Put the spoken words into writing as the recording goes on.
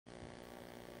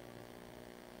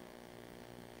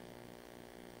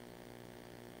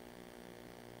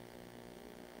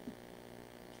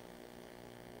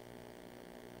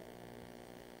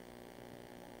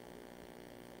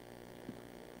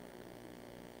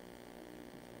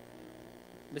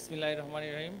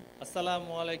Bismillahirrahmanirrahim. Assalamu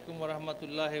alaikum wa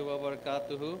rahmatullahi wa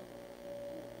barakatuhu.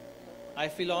 I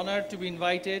feel honored to be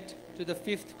invited to the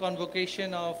 5th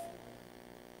convocation of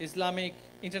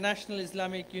International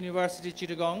Islamic University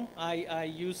Chittagong,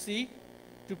 IIUC,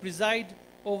 to preside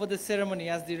over the ceremony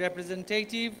as the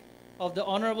representative of the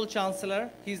Honorable Chancellor,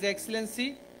 His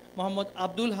Excellency Muhammad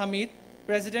Abdul Hamid,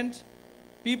 President,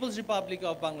 People's Republic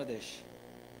of Bangladesh.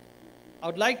 I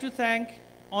would like to thank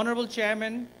Honorable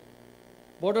Chairman,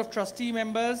 Board of Trustees,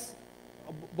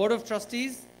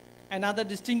 and other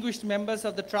distinguished members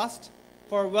of the Trust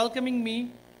for welcoming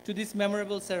me to this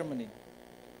memorable ceremony.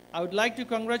 I would like to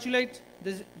congratulate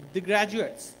the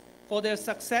graduates for their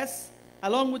success,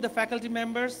 along with the faculty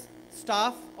members,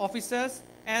 staff, officers,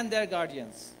 and their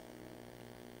guardians.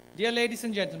 Dear ladies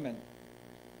and gentlemen,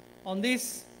 on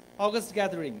this August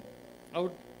gathering, I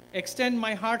would extend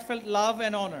my heartfelt love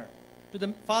and honor to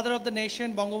the father of the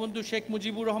nation, Bangabandhu Sheikh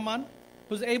Mujibur Rahman,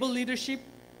 whose able leadership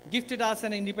gifted us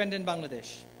an independent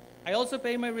Bangladesh. I also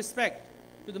pay my respect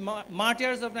to the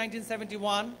martyrs of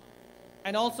 1971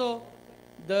 and also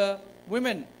the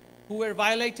women who were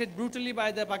violated brutally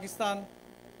by the Pakistan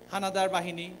Hanadar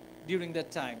Bahini during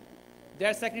that time.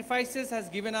 Their sacrifices has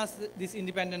given us this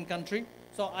independent country,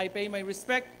 so I pay my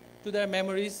respect to their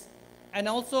memories and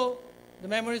also the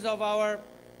memories of our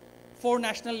 4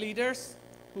 national leaders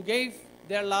who gave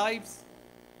their lives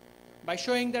by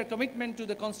showing their commitment to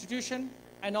the Constitution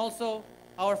and also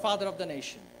our father of the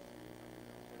nation.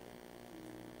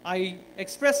 I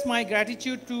express my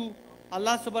gratitude to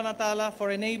Allah subhanahu wa ta'ala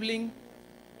for enabling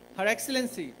Her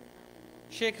Excellency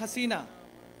Sheikh Hasina,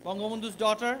 Bangabandhu's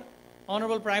daughter,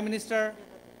 Honorable Prime Minister,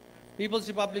 People's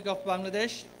Republic of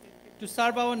Bangladesh, to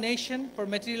serve our nation for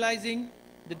materializing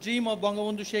the dream of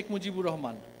Bangabandhu Sheikh Mujibur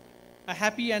Rahman, a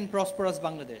happy and prosperous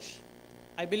Bangladesh.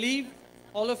 I believe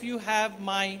all of you have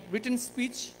my written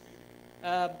speech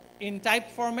in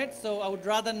typed format, so I would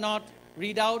rather not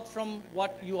read out from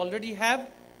what you already have.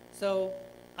 So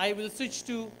I will switch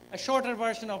to a shorter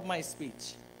version of my speech.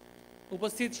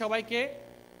 উপস্থিত সবাইকে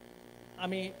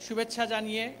আমি শুভেচ্ছা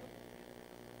জানিয়ে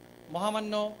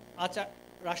মহামান্য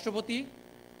রাষ্ট্রপতি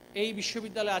এই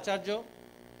বিশ্ববিদ্যালয়ের আচার্য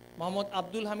মোহাম্মদ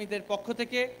আব্দুল হামিদের পক্ষ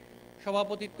থেকে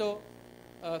সভাপতিত্ব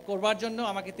করবার জন্য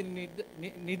আমাকে তিনি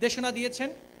নির্দেশনা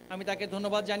দিয়েছেন। আমি তাকে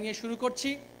ধন্যবাদ জানিয়ে শুরু করছি।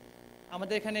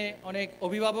 আমাদের এখানে অনেক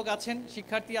অভিভাবক আছেন,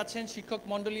 শিক্ষার্থী আছেন, শিক্ষক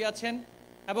মণ্ডলী আছেন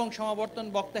এবং সমাবর্তন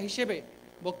বক্তা হিসেবে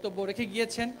বক্তব্য রেখে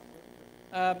গিয়েছেন।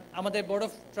 আমাদের বোর্ড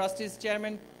অফ ট্রাস্টিজ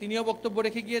চেয়ারম্যান তিনিও বক্তব্য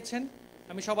রেখে গিয়েছেন।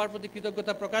 আমি সবার প্রতি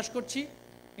কৃতজ্ঞতা প্রকাশ করছি।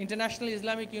 ইন্টারন্যাশনাল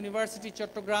ইসলামিক ইউনিভার্সিটি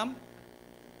চট্টগ্রাম,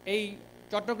 এই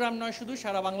চট্টগ্রাম নয় শুধু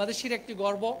সারা বাংলাদেশের একটি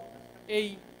গর্ব। এই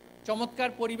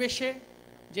চমৎকার পরিবেশে,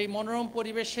 যেই মনোরম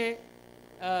পরিবেশে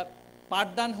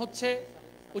পাঠদান হচ্ছে,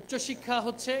 উচ্চশিক্ষা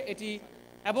হচ্ছে এটি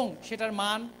এবং সেটার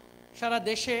মান সারা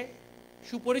দেশে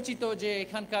সুপরিচিত, যে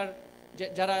এখানকার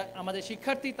যারা আমাদের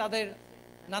শিক্ষার্থী তাদের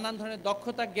নানান ধরনের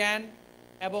দক্ষতা, জ্ঞান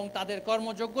এবং তাদের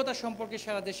কর্মযোগ্যতা সম্পর্কে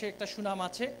সারা দেশে একটা সুনাম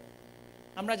আছে।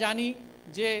 আমরা জানি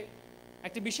যে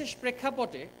একটি বিশেষ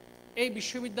প্রেক্ষাপটে এই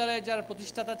বিশ্ববিদ্যালয়ে যারা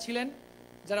প্রতিষ্ঠাতা ছিলেন,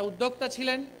 যারা উদ্যোক্তা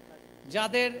ছিলেন,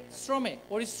 যাদের শ্রমে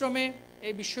পরিশ্রমে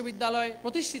এই বিশ্ববিদ্যালয়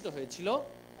প্রতিষ্ঠিত হয়েছিল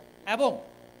এবং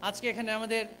আজকে এখানে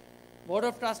আমাদের বোর্ড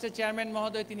অফ ট্রাস্টের চেয়ারম্যান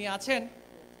মহোদয় তিনি আছেন,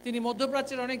 তিনি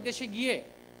মধ্যপ্রাচ্যের অনেক দেশে গিয়ে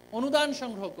অনুদান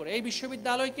সংগ্রহ করে এই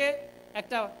বিশ্ববিদ্যালয়কে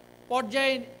একটা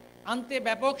পর্যায়ে আনতে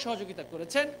ব্যাপক সহযোগিতা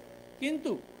করেছেন।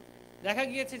 কিন্তু দেখা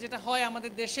গিয়েছে যেটা হয়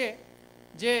আমাদের দেশে,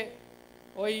 যে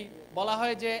ওই বলা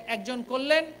হয় যে একজন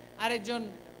করলেন আরেকজন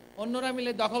অন্যরা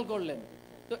মিলে দখল করলেন,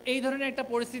 তো এই ধরনের একটা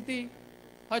পরিস্থিতি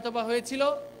হয়তোবা হয়েছিল।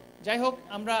 যাই হোক,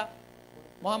 আমরা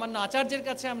মহামান্য আচার্যের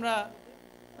কাছে আমরা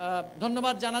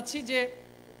ধন্যবাদ জানাচ্ছি যে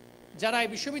যারা এই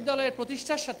বিশ্ববিদ্যালয়ের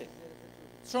প্রতিষ্ঠার সাথে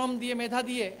শ্রম দিয়ে, মেধা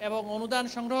দিয়ে এবং অনুদান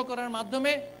সংগ্রহ করার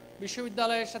মাধ্যমে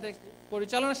বিশ্ববিদ্যালয়ের সাথে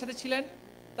পরিচালনার সাথে ছিলেন,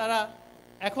 তারা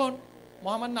এখন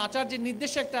মহামান্য আচার্যের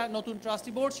নির্দেশে একটা নতুন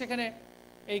ট্রাস্টি বোর্ড সেখানে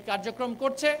এই কার্যক্রম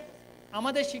করছে।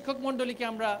 আমাদের শিক্ষক মণ্ডলীকে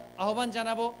আমরা আহ্বান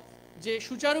জানাবো যে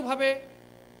সুচারুভাবে,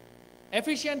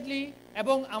 এফিশিয়েন্টলি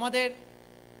এবং আমাদের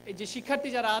এই যে শিক্ষার্থী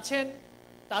যারা আছেন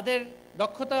তাদের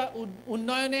দক্ষতা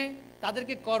উন্নয়নে,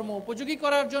 তাদেরকে কর্ম উপযোগী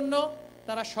করার জন্য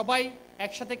তারা সবাই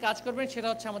একসাথে কাজ করবেন, সেটা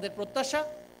হচ্ছে আমাদের প্রত্যাশা।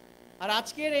 আর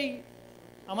আজকের এই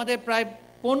আমাদের প্রায়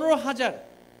 15,000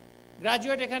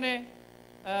 গ্র্যাজুয়েট এখানে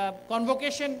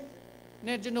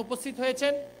কনভোকেশনের জন্য উপস্থিত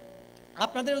হয়েছেন।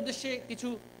 আপনাদের উদ্দেশ্যে কিছু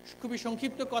খুবই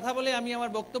সংক্ষিপ্ত কথা বলে আমি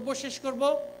আমার বক্তব্য শেষ করব।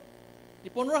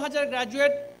 এই 15,000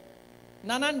 গ্র্যাজুয়েট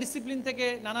নানান ডিসিপ্লিন থেকে,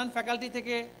 নানান ফ্যাকাল্টি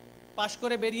থেকে পাশ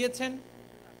করে বেরিয়েছেন।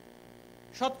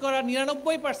 শতকরা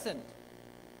 99%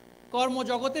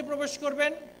 কর্মজগতে প্রবেশ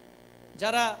করবেন।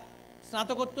 যারা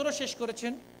স্নাতকোত্তরও শেষ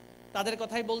করেছেন তাদের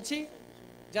কথাই বলছি।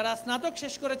 যারা স্নাতক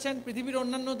শেষ করেছেন, পৃথিবীর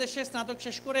অন্যান্য দেশে স্নাতক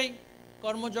শেষ করেই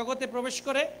কর্মজগতে প্রবেশ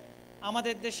করে,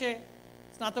 আমাদের দেশে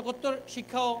স্নাতকোত্তর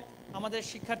শিক্ষাও আমাদের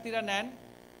শিক্ষার্থীরা নেন।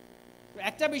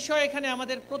 একটা বিষয় এখানে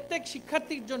আমাদের প্রত্যেক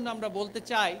শিক্ষার্থীর জন্য আমরা বলতে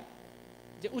চাই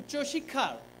যে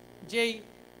উচ্চশিক্ষার যেই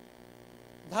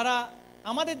ধারা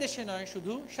আমাদের দেশে নয়,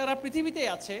 শুধু সারা পৃথিবীতেই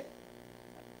আছে,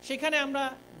 সেখানে আমরা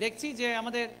দেখছি যে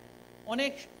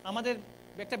আমাদের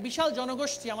একটা বিশাল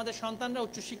জনগোষ্ঠী, আমাদের সন্তানরা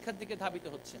উচ্চশিক্ষার দিকে ধাবিত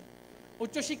হচ্ছে।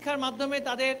 উচ্চশিক্ষার মাধ্যমে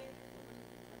তাদের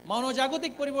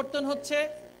মনোজাগতিক পরিবর্তন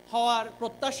হওয়ার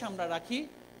প্রত্যাশা আমরা রাখি।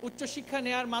 উচ্চশিক্ষা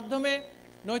নেওয়ার মাধ্যমে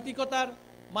নৈতিকতার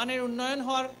মানের উন্নয়ন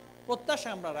হওয়ার প্রত্যাশা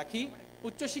আমরা রাখি।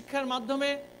 উচ্চশিক্ষার মাধ্যমে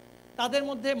তাদের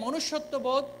মধ্যে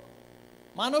মনুষ্যত্ববোধ,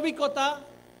 মানবিকতা,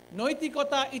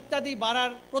 নৈতিকতা ইত্যাদি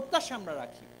বাড়ার প্রত্যাশা আমরা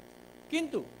রাখি।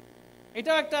 কিন্তু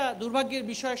এটাও একটা দুর্ভাগ্যের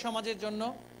বিষয় সমাজের জন্য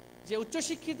যে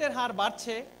উচ্চশিক্ষিতের হার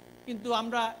বাড়ছে, কিন্তু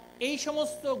আমরা এই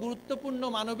সমস্ত গুরুত্বপূর্ণ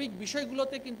মানবিক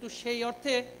বিষয়গুলোতে কিন্তু সেই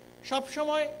অর্থে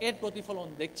সবসময় এর প্রতিফলন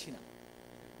দেখছি না।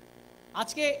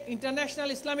 আজকে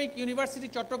ইন্টারন্যাশনাল ইসলামিক ইউনিভার্সিটি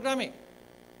চট্টগ্রামে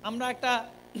আমরা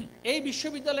এই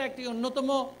বিশ্ববিদ্যালয়ে একটি অন্যতম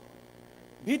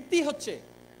ভিত্তি হচ্ছে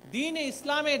দ্বীন-এ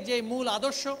ইসলামের যে মূল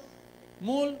আদর্শ,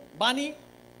 মূল বাণী,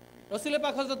 রসুল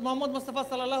পাক হযরত মুহাম্মদ মুস্তাফা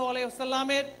সাল্লাল্লাহু আলাইহি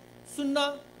ওয়াসাল্লামের সুন্নাহ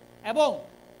এবং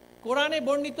কোরআনে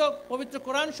বর্ণিত, পবিত্র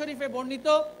কোরআন শরীফে বর্ণিত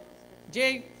যে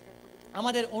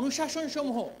আমাদের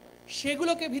অনুশাসনসমূহ,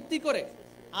 সেগুলোকে ভিত্তি করে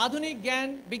আধুনিক জ্ঞান,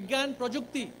 বিজ্ঞান,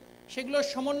 প্রযুক্তি, সেগুলোর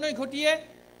সমন্বয় ঘটিয়ে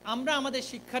আমরা আমাদের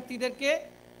শিক্ষার্থীদেরকে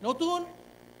নতুন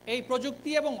এই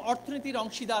প্রযুক্তি এবং অর্থনীতির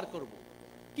অংশীদার করব।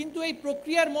 কিন্তু এই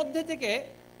প্রক্রিয়ার মধ্যে থেকে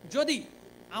যদি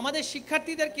আমাদের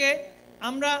শিক্ষার্থীদেরকে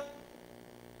আমরা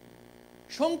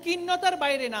সংকীর্ণতার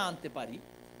বাইরে না আনতে পারি,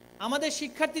 আমাদের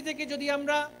শিক্ষার্থী থেকে যদি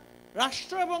আমরা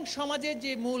রাষ্ট্র এবং সমাজের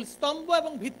যে মূল স্তম্ভ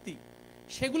এবং ভিত্তি,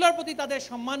 সেগুলোর প্রতি তাদের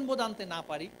সম্মানবোধ আনতে না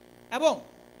পারি এবং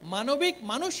মানবিক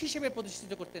মানুষ হিসেবে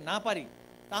প্রতিষ্ঠিত করতে না পারি,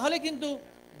 তাহলে কিন্তু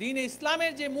দ্বীন-এ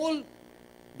ইসলামের যে মূল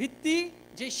ভিত্তি,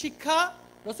 যে শিক্ষা,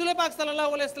 রসুল পাক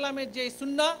সাল্লাল্লাহু আলাইহি ওয়াসাল্লামের যে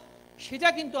সুন্নাহ, সেটা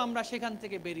কিন্তু আমরা সেখান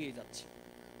থেকে বেরিয়ে যাচ্ছি।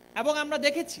 এবং আমরা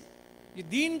দেখেছি যে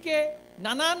দ্বীনকে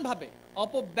নানানভাবে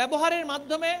অপব্যবহারের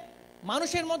মাধ্যমে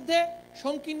মানুষের মধ্যে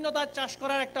সংকীর্ণতার চাষ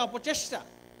করার একটা অপচেষ্টা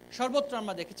সর্বত্র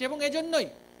আমরা দেখেছি। এবং এজন্যই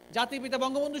জাতির পিতা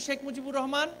বঙ্গবন্ধু শেখ মুজিবুর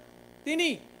রহমান তিনি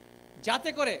যাতে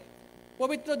করে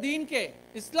পবিত্র দ্বীনকে,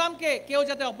 ইসলামকে কেউ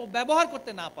যাতে অপব্যবহার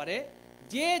করতে না পারে,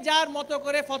 যে যার মতো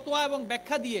করে ফতোয়া এবং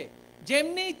ব্যাখ্যা দিয়ে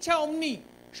যেমনি ইচ্ছা অমনি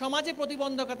সমাজে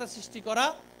প্রতিবন্ধকতা সৃষ্টি করা,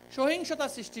 সহিংসতা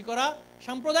সৃষ্টি করা,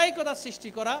 সাম্প্রদায়িকতা সৃষ্টি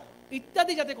করা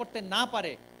ইত্যাদি যাতে করতে না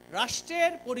পারে,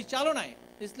 রাষ্ট্রের পরিচালনায়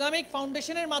ইসলামিক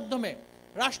ফাউন্ডেশনের মাধ্যমে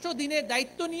রাষ্ট্র দ্বীনের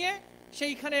দায়িত্ব নিয়ে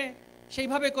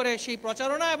সেইভাবে করে সেই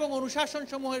প্রচারণা এবং অনুশাসন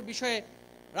সমূহের বিষয়ে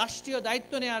রাষ্ট্রীয়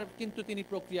দায়িত্ব নেওয়ার কিন্তু তিনি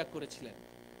প্রক্রিয়া করেছিলেন।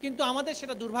 কিন্তু আমাদের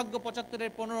সেটা দুর্ভাগ্য,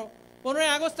 ৭৫-এর 15ই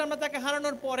আগস্ট আমরা তাকে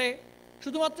হারানোর পরে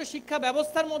শুধুমাত্র শিক্ষা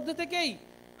ব্যবস্থার মধ্যে থেকেই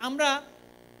আমরা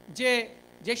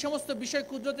যে সমস্ত বিষয়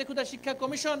কুদরতে খুদা শিক্ষা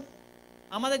কমিশন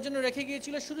আমাদের জন্য রেখে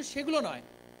গিয়েছিল, শুধু সেগুলো নয়,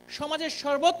 সমাজের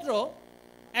সর্বত্র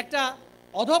একটা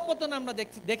অধঃপতন আমরা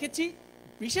দেখেছি।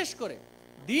 বিশেষ করে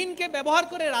দ্বীনকে ব্যবহার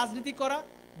করে রাজনীতি করা,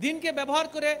 দ্বীনকে ব্যবহার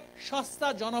করে সস্তা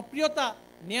জনপ্রিয়তা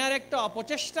নেয়ার একটা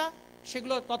অপচেষ্টা,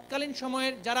 সেগুলো তৎকালীন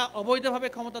সময়ের যারা অবৈধভাবে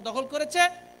ক্ষমতা দখল করেছে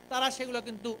তারা সেগুলো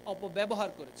কিন্তু অপব্যবহার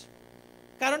করেছে।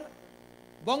 কারণ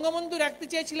বঙ্গবন্ধু রাখতে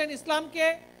চেয়েছিলেন ইসলামকে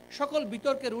সকল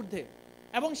বিতর্কের ঊর্ধ্বে,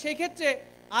 এবং সেই ক্ষেত্রে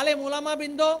আলেম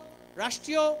ওলামাবৃন্দ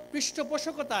রাষ্ট্রীয়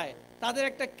পৃষ্ঠপোষকতায় তাদের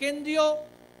একটা কেন্দ্রীয়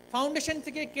ফাউন্ডেশন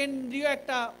থেকে, কেন্দ্রীয়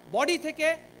একটা বডি থেকে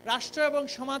রাষ্ট্র এবং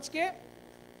সমাজকে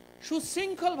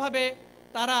সুশৃঙ্খলভাবে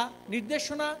তারা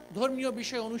নির্দেশনা, ধর্মীয়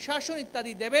বিষয় অনুশাসন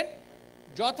ইত্যাদি দেবেন।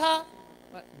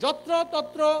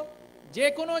 যত্রতত্র যে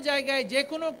কোনো জায়গায় যে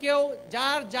কোনো কেউ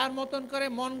যার মতন করে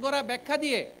মন গড়া ব্যাখ্যা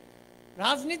দিয়ে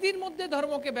রাজনীতির মধ্যে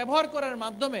ধর্মকে ব্যবহার করার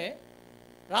মাধ্যমে,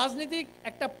 রাজনীতিক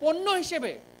একটা পণ্য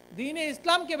হিসেবে দ্বীন-এ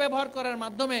ইসলামকে ব্যবহার করার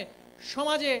মাধ্যমে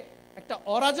সমাজে একটা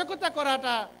অরাজকতা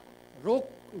করাটা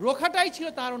রোখাটাই ছিল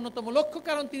তার অন্যতম লক্ষ্য।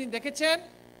 কারণ তিনি দেখেছেন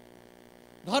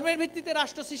ধর্মের ভিত্তিতে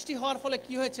রাষ্ট্র সৃষ্টি হওয়ার ফলে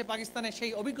কি হয়েছে, পাকিস্তানে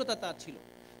সেই অভিজ্ঞতা তার ছিল।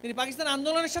 তিনি পাকিস্তান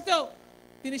আন্দোলনের সাথেও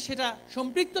তিনি সেটা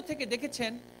সম্পৃক্ত থেকে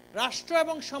দেখেছেন রাষ্ট্র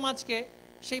এবং সমাজকে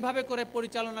সেইভাবে করে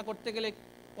পরিচালনা করতে গেলে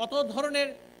কত ধরনের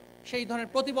সেই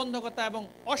ধরনের প্রতিবন্ধকতা এবং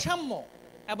অসাম্য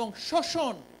এবং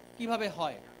শোষণ কিভাবে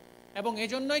হয়। এবং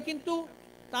এজন্যই কিন্তু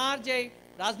তার যে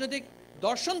রাজনৈতিক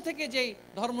দর্শন থেকে যেই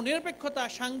ধর্মনিরপেক্ষতা,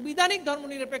 সাংবিধানিক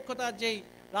ধর্মনিরপেক্ষতার যেই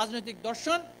রাজনৈতিক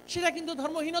দর্শন, সেটা কিন্তু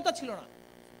ধর্মহীনতা ছিল না,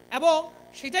 এবং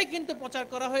সেটাই কিন্তু প্রচার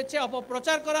করা হয়েছে,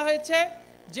 অপপ্রচার করা হয়েছে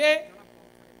যে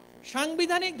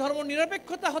সাংবিধানিক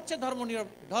ধর্মনিরপেক্ষতা হচ্ছে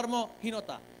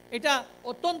ধর্মহীনতা। এটা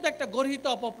অত্যন্ত একটা গর্হিত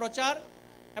অপপ্রচার।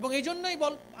 এবং এই জন্যই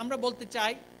আমরা বলতে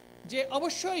চাই যে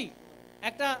অবশ্যই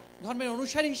একটা ধর্মের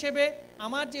অনুসারী হিসেবে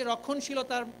আমার যে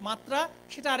রক্ষণশীলতার মাত্রা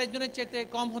সেটা আরেকজনের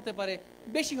চেয়ে কম হতে পারে,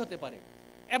 বেশি হতে পারে,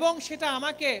 এবং সেটা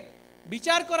আমাকে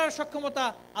বিচার করার সক্ষমতা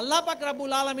আল্লাহ পাক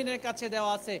রাব্বুল আলামিনের কাছে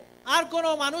দেওয়া আছে। আর কোনো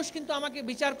মানুষ কিন্তু আমাকে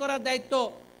বিচার করার দায়িত্ব,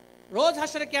 রোজ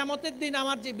হাসরে কিয়ামতের দিন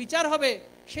আমার যে বিচার হবে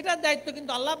সেটার দায়িত্ব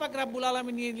কিন্তু আল্লাহ পাক রাব্বুল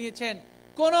আলামিন নিয়ে নিয়েছেন।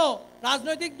 কোনো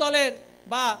রাজনৈতিক দলের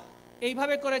বা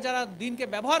এইভাবে করে যারা দিনকে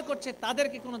ব্যবহার করছে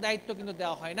তাদেরকে কোনো দায়িত্ব কিন্তু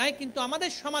দেওয়া হয় নাই। কিন্তু আমাদের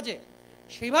সমাজে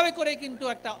সেইভাবে করে কিন্তু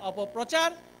একটা অপপ্রচার,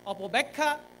 অপব্যাখ্যা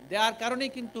দেওয়ার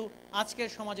কারণেই কিন্তু আজকের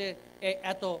সমাজে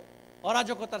এত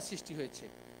অরাজকতার সৃষ্টি হয়েছে।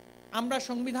 আমরা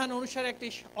সংবিধান অনুসারে একটি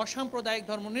অসাম্প্রদায়িক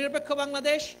ধর্মনিরপেক্ষ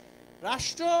বাংলাদেশ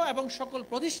রাষ্ট্র এবং সকল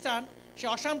প্রতিষ্ঠান সে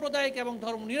অসাম্প্রদায়িক এবং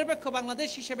ধর্মনিরপেক্ষ বাংলাদেশ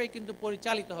হিসেবেই কিন্তু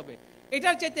পরিচালিত হবে।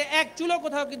 এটার চাইতে এক চুলো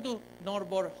কোথাও কিন্তু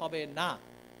নড়বড় হবে না।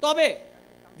 তবে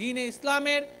দ্বীনে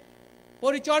ইসলামের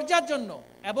পরিচর্যার জন্য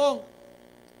এবং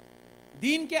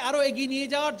দিনকে আরও এগিয়ে নিয়ে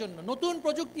যাওয়ার জন্য নতুন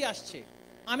প্রযুক্তি আসছে।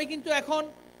 আমি কিন্তু এখন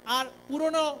আর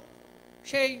পুরনো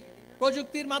সেই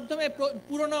প্রযুক্তির মাধ্যমে,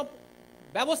 পুরনো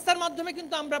ব্যবস্থার মাধ্যমে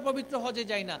কিন্তু আমরা পবিত্র হজে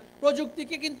যাই না।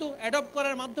 প্রযুক্তিকে কিন্তু অ্যাডপ্ট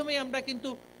করার মাধ্যমেই আমরা কিন্তু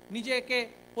নিজেকে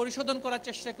পরিশোধন করার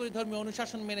চেষ্টা করি, ধর্মীয়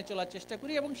অনুশাসন মেনে চলার চেষ্টা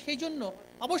করি, এবং সেই জন্য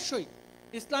অবশ্যই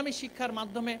ইসলামী শিক্ষার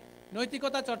মাধ্যমে,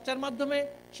 নৈতিকতা চর্চার মাধ্যমে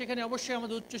সেখানে অবশ্যই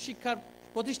আমাদের উচ্চশিক্ষার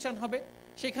প্রতিষ্ঠান হবে,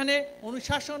 সেখানে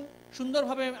অনুশাসন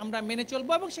সুন্দরভাবে আমরা মেনে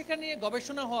চলবো এবং সেখানে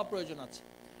গবেষণা হওয়া প্রয়োজন আছে।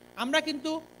 আমরা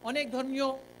কিন্তু অনেক ধর্মীয়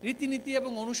রীতিনীতি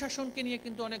এবং অনুশাসনকে নিয়ে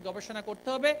কিন্তু অনেক গবেষণা করতে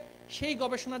হবে, সেই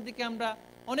গবেষণার দিকে আমরা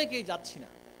অনেকেই যাচ্ছি না।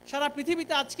 সারা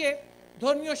পৃথিবীতে আজকে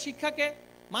ধর্মীয় শিক্ষাকে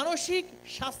মানসিক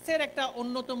স্বাস্থ্যের একটা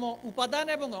অন্যতম উপাদান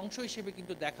এবং অংশ হিসেবে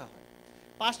কিন্তু দেখা হয়।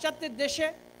 পাশ্চাত্যের দেশে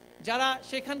যারা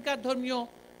সেখানকার ধর্মীয়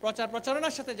প্রচার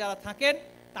প্রচারণার সাথে যারা থাকেন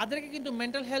তাদেরকে কিন্তু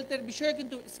মেন্টাল হেলথের বিষয়ে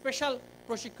কিন্তু স্পেশাল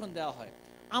প্রশিক্ষণ দেওয়া হয়।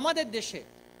 আমাদের দেশে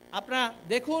আপনারা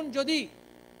দেখুন, যদি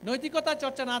নৈতিকতা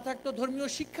চর্চা না থাকতো, ধর্মীয়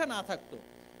শিক্ষা না থাকতো,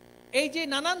 এই যে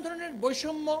নানান ধরনের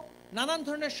বৈষম্য, নানান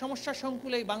ধরনের সমস্যা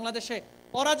সংকুলে বাংলাদেশে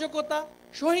অরাজকতা,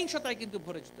 সহিংসতায় কিন্তু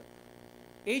ভরে যেত।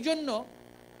 এই জন্য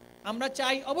আমরা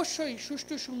চাই অবশ্যই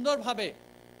সুষ্ঠু সুন্দরভাবে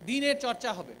দ্বীনের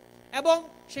চর্চা হবে এবং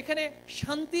সেখানে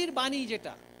শান্তির বাণী,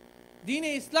 যেটা দ্বীনে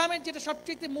ইসলামের যেটা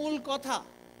সবচেয়ে মূল কথা,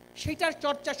 সেটার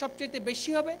চর্চা সবচেয়ে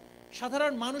বেশি হবে।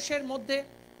 সাধারণ মানুষের মধ্যে,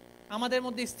 আমাদের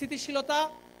মধ্যে স্থিতিশীলতা,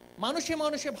 মানুষে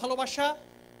মানুষে ভালোবাসা,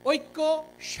 ঐক্য,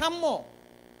 সাম্য,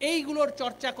 এইগুলোর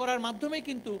চর্চা করার মাধ্যমে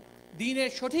কিন্তু দ্বীনের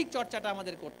সঠিক চর্চাটা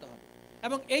আমাদের করতে হবে।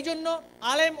 এবং এই জন্য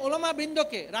আলেম ওলামা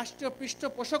বৃন্দকে রাষ্ট্রীয়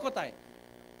পৃষ্ঠপোষকতায়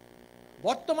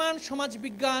বর্তমান সমাজ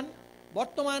বিজ্ঞান,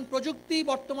 বর্তমান প্রযুক্তি,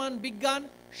 বর্তমান বিজ্ঞান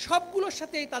সবগুলোর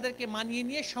সাথেই তাদেরকে মানিয়ে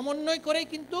নিয়ে সমন্বয় করেই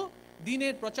কিন্তু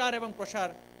দ্বীনের প্রচার এবং প্রসার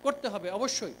করতে হবে।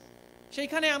 অবশ্যই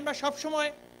সেইখানে আমরা সবসময়,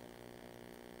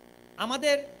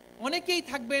 আমাদের অনেকেই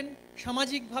থাকবেন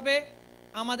সামাজিকভাবে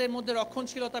আমাদের মধ্যে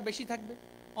রক্ষণশীলতা বেশি থাকবে,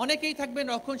 অনেকেই থাকবেন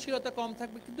রক্ষণশীলতা কম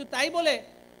থাকবে, কিন্তু তাই বলে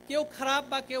কেউ খারাপ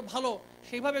বা কেউ ভালো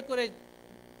সেইভাবে করে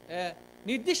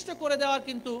নির্দিষ্ট করে দেওয়ার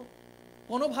কিন্তু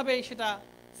কোনোভাবেই সেটা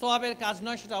সওয়াবের কাজ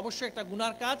নয়, সেটা অবশ্যই একটা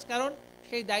গুনার কাজ। কারণ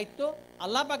সেই দায়িত্ব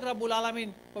আল্লাহ পাক রব্বুল আলামিন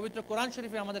পবিত্র কোরআন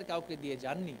শরীফে আমাদের কাউকে দিয়ে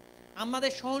যাননি।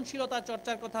 আমাদের সহনশীলতা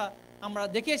চর্চার কথা আমরা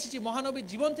দেখে এসেছি, মহানবীর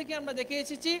জীবন থেকে আমরা দেখে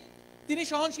এসেছি তিনি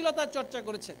সহনশীলতার চর্চা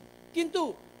করেছেন। কিন্তু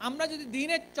আমরা যদি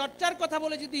দ্বীনের চর্চার কথা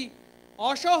বলে যদি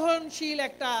অসহনশীল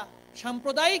একটা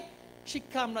সাম্প্রদায়িক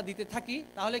শিক্ষা আমরা দিতে থাকি,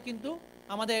 তাহলে কিন্তু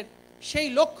আমাদের সেই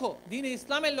লক্ষ্য, দ্বীনে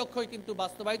ইসলামের লক্ষ্যই কিন্তু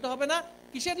বাস্তবায়িত হবে না।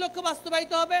 কিসের লক্ষ্য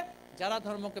বাস্তবায়িত হবে? যারা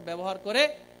ধর্মকে ব্যবহার করে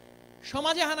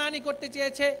সমাজে হানাহানি করতে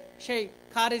চেয়েছে, সেই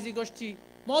খারেজি গোষ্ঠী,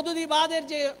 মওদুদিবাদের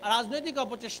যে রাজনৈতিক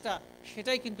অপচেষ্টা,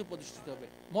 সেটাই কিন্তু প্রতিষ্ঠিত হবে।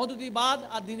 মওদুদিবাদ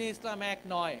আর দ্বীনে ইসলাম এক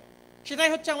নয়,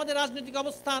 সেটাই হচ্ছে আমাদের রাজনৈতিক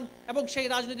অবস্থান, এবং সেই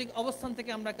রাজনৈতিক অবস্থান থেকে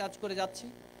আমরা কাজ করে যাচ্ছি।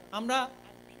 আমরা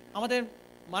আমাদের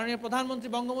মাননীয় প্রধানমন্ত্রী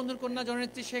বঙ্গবন্ধুর কন্যা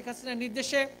জননেত্রী শেখ হাসিনার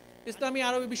নির্দেশে ইসলামী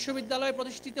আরবি বিশ্ববিদ্যালয়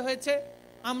প্রতিষ্ঠিত হয়েছে।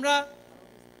 আমরা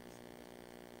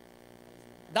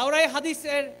দাওরায়ে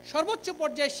হাদিসের সর্বোচ্চ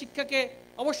পর্যায়ের শিক্ষাকে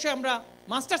অবশ্যই আমরা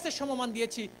মাস্টার্সের সমমান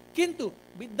দিয়েছি, কিন্তু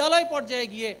বিদ্যালয় পর্যায়ে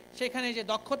গিয়ে সেখানে যে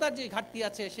দক্ষতার যে ঘাটতি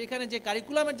আছে, সেখানে যে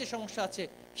কারিকুলামের যে সমস্যা আছে,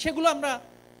 সেগুলো আমরা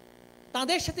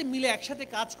তাদের সাথে মিলে একসাথে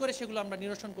কাজ করে সেগুলো আমরা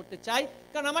নিরসন করতে চাই।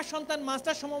 কারণ আমার সন্তান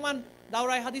মাস্টার সমমান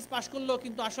দাওরায়ে হাদিস পাশ করলেও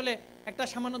কিন্তু আসলে একটা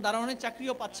সামান্য দারোয়ানের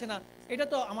চাকরিও পাচ্ছে না, এটা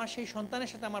তো আমার সেই সন্তানের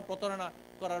সাথে আমার প্রতারণা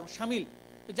করার শামিল।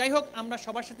 তো যাই হোক, আমরা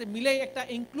সবার সাথে মিলেই একটা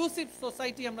ইনক্লুসিভ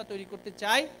সোসাইটি আমরা তৈরি করতে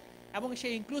চাই, এবং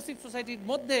সেই ইনক্লুসিভ সোসাইটির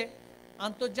মধ্যে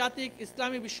আন্তর্জাতিক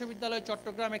ইসলামী বিশ্ববিদ্যালয়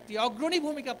চট্টগ্রাম একটি অগ্রণী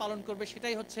ভূমিকা পালন করবে,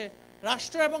 সেটাই হচ্ছে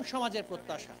রাষ্ট্র এবং সমাজের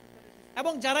প্রত্যাশা।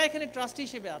 এবং যারা এখানে ট্রাস্টি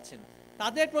হিসেবে আছেন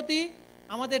তাদের প্রতি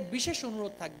আমাদের বিশেষ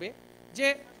অনুরোধ থাকবে যে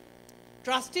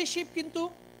ট্রাস্টিশিপ কিন্তু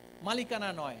মালিকানা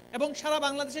নয়, এবং সারা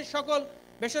বাংলাদেশের সকল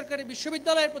বেসরকারি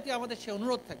বিশ্ববিদ্যালয়ের প্রতি আমাদের সে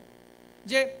অনুরোধ থাকবে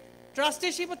যে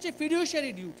ট্রাস্টিশিপ হচ্ছে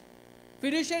ফিডুশিয়ারি ডিউটি।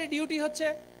 ফিডুশিয়ারি ডিউটি হচ্ছে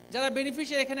যারা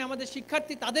বেনিফিশিয়ারি এখানে আমাদের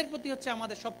শিক্ষার্থী, তাদের প্রতি হচ্ছে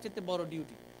আমাদের সবচেয়ে বড়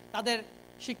ডিউটি, তাদের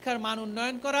শিক্ষার মান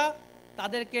উন্নয়ন করা,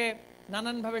 তাদেরকে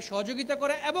নানানভাবে সহযোগিতা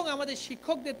করা, এবং আমাদের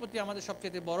শিক্ষকদের প্রতি আমাদের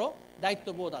সবচেয়ে বড়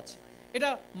দায়িত্ববোধ আছে। এটা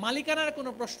মালিকানার কোনো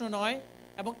প্রশ্ন নয়,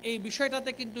 এবং এই বিষয়টাতে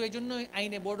কিন্তু এই জন্যই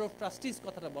আইনে বোর্ড অফ ট্রাস্টিজ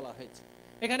কথাটা বলা হয়েছে।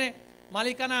 এখানে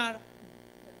মালিকানার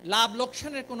লাভ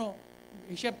লোকসানের কোনো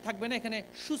হিসেব থাকবে না, এখানে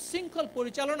সুশৃঙ্খল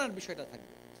পরিচালনার বিষয়টা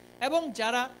থাকবে। এবং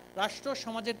যারা রাষ্ট্র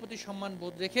সমাজের প্রতি সম্মান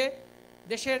বোধ রেখে,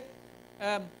 দেশের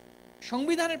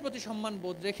সংবিধানের প্রতি সম্মান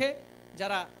বোধ রেখে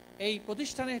যারা এই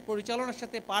প্রতিষ্ঠানের পরিচালনার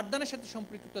সাথে পাঠদানের সাথে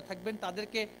সম্পৃক্ত থাকবেন,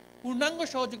 তাদেরকে পূর্ণাঙ্গ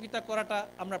সহযোগিতা করাটা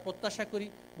আমরা প্রত্যাশা করি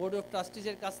বোর্ড অফ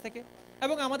ট্রাস্টিজের কাছ থেকে।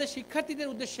 এবং আমাদের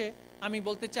শিক্ষার্থীদের উদ্দেশ্যে আমি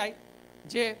বলতে চাই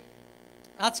যে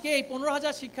আজকে এই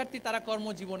 15,000 শিক্ষার্থী তারা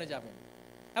কর্মজীবনে যাবেন,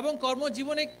 এবং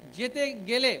কর্মজীবনে যেতে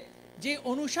গেলে যে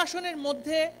অনুশাসনের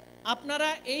মধ্যে আপনারা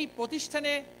এই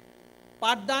প্রতিষ্ঠানে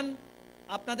পাঠদান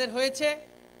আপনাদের হয়েছে,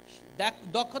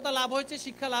 দক্ষতা লাভ হয়েছে,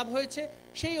 শিক্ষা লাভ হয়েছে,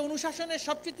 সেই অনুশাসনের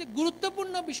সবচেয়ে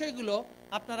গুরুত্বপূর্ণ বিষয়গুলো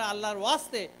আপনারা আল্লাহর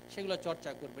ওয়াস্তে সেগুলো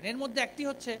চর্চা করবেন। এর মধ্যে একটি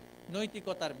হচ্ছে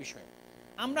নৈতিকতার বিষয়।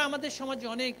 আমরা আমাদের সমাজে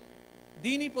অনেক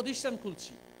দ্বীনি প্রতিষ্ঠান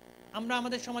খুলছি, আমরা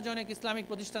আমাদের সমাজে অনেক ইসলামিক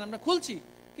প্রতিষ্ঠান আমরা খুলছি,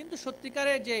 কিন্তু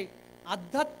সত্যিকারের যে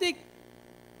আধ্যাত্মিক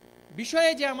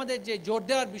বিষয়ে যে আমাদের যে জোর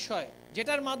দেওয়ার বিষয়,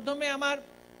 যেটার মাধ্যমে আমার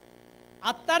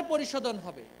আত্মার পরিশোধন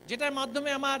হবে, যেটার মাধ্যমে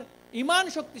আমার ইমান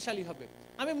শক্তিশালী হবে।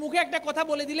 আমি মুখে একটা কথা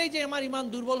বলে দিলেই যে আমার ইমান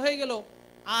দুর্বল হয়ে গেল,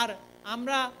 আর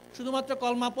আমরা শুধুমাত্র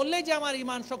কলমা পড়লেই যে আমার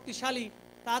ইমান শক্তিশালী,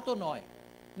 তা তো নয়।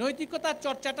 নৈতিকতার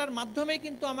চর্চাটার মাধ্যমে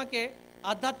কিন্তু আমাকে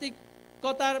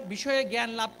আধ্যাত্মিকতার বিষয়ে জ্ঞান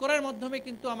লাভ করার মাধ্যমে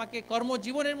কিন্তু আমাকে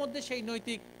কর্মজীবনের মধ্যে সেই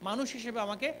নৈতিক মানুষ হিসেবে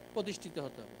আমাকে প্রতিষ্ঠিত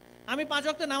হতে হবে। আমি 5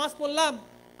 ওয়াক্ত নামাজ পড়লাম,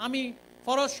 আমি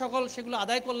ফরজ সকল সেগুলো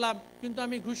আদায় করলাম, কিন্তু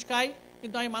আমি ঘুষ খাই,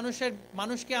 কিন্তু আমি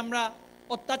মানুষকে আমরা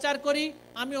অত্যাচার করি,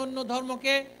 আমি অন্য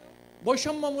ধর্মকে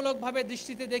বৈষম্যমূলকভাবে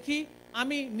দৃষ্টিতে দেখি,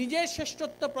 আমি নিজের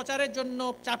শ্রেষ্ঠত্ব প্রচারের জন্য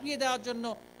চাপিয়ে দেওয়ার জন্য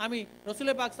আমি রসুল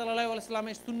পাক সাল্লাল্লাহু আলাইহি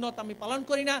ওয়াসাল্লামের সুন্নত আমি পালন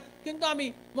করি না, কিন্তু আমি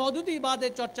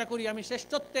মওদুদিবাদের চর্চা করি, আমি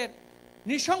শ্রেষ্ঠত্বের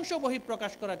নৃশংস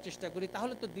বহিঃপ্রকাশ করার চেষ্টা করি,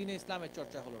 তাহলে তো দ্বীনে ইসলামের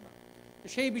চর্চা হলো না।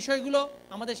 সেই বিষয়গুলো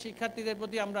আমাদের শিক্ষার্থীদের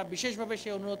প্রতি আমরা বিশেষভাবে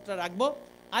সেই অনুরোধটা রাখবো।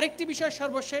 আরেকটি বিষয়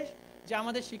সর্বশেষ, যে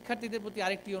আমাদের শিক্ষার্থীদের প্রতি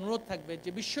আরেকটি অনুরোধ থাকবে, যে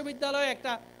বিশ্ববিদ্যালয়ে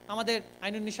একটা আমাদের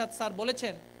আইনুন নিশাত স্যার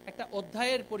বলেছেন একটা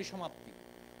অধ্যায়ের পরিসমাপ্তি,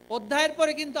 অধ্যায়ের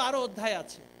পরে কিন্তু আরও অধ্যায়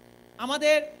আছে।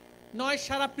 আমাদের নয়,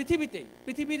 সারা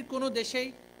পৃথিবীর কোনো দেশেই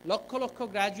লক্ষ লক্ষ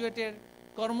গ্র্যাজুয়েটের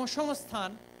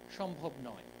কর্মসংস্থান সম্ভব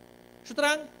নয়।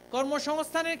 সুতরাং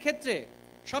কর্মসংস্থানের ক্ষেত্রে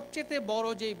সবচেয়ে বড়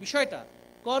যে বিষয়টা,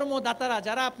 কর্মদাতারা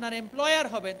যারা আপনার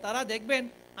এমপ্লয়ার হবেন, তারা দেখবেন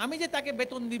আমি যে তাকে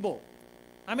বেতন দিব,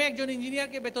 আমি একজন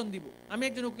ইঞ্জিনিয়ারকে বেতন দিব, আমি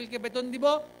একজন উকিলকে বেতন দিব,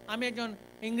 আমি একজন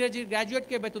ইংরেজির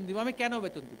গ্র্যাজুয়েটকে বেতন দিব, আমি কেন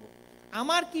বেতন দিব?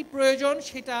 আমার কি প্রয়োজন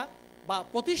সেটা, বা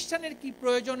প্রতিষ্ঠানের কি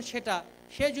প্রয়োজন সেটা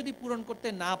সে যদি পূরণ করতে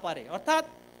না পারে, অর্থাৎ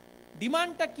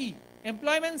ডিমান্ডটা কি,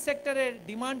 এমপ্লয়মেন্ট সেক্টরের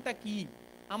ডিমান্ডটা কি,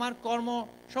 আমার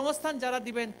কর্মসংস্থান যারা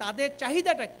দিবেন তাদের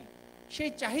চাহিদাটা কি,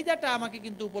 সেই চাহিদাটা আমাকে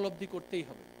কিন্তু উপলব্ধি করতেই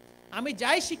হবে। আমি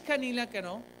যাই শিক্ষা নিই না কেন,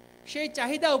 সেই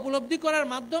চাহিদা উপলব্ধি করার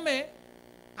মাধ্যমে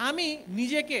আমি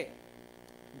নিজেকে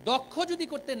দক্ষ যদি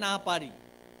করতে না পারি,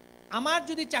 আমার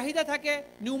যদি চাহিদা থাকে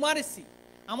নিউমারেসি,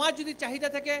 আমার যদি চাহিদা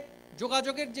থাকে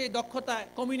যোগাযোগের যে দক্ষতা,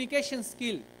 কমিউনিকেশন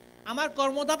স্কিল, আমার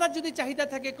কর্মদাতার যদি চাহিদা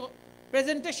থাকে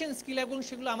প্রেজেন্টেশন স্কিল, এবং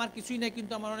সেগুলো আমার কিছুই নেই,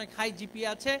 কিন্তু আমার অনেক হাই জিপিএ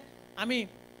আছে, আমি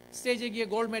স্টেজে গিয়ে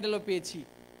গোল্ড মেডেলও পেয়েছি,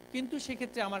 কিন্তু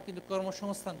সেক্ষেত্রে আমার কিন্তু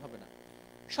কর্মসংস্থান হবে না।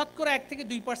 শতকরা 1 থেকে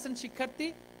 2% শিক্ষার্থী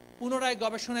পুনরায়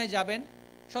গবেষণায় যাবেন,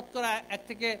 শতকরা 1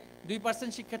 থেকে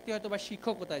 2% শিক্ষার্থী হয়তো বা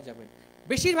শিক্ষকতায় যাবেন,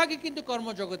 বেশিরভাগই কিন্তু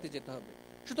কর্মজগতে যেতে হবে।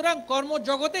 সুতরাং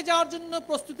কর্মজগতে যাওয়ার জন্য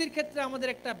প্রস্তুতির ক্ষেত্রে আমাদের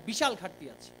একটা বিশাল ঘাটতি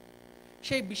আছে।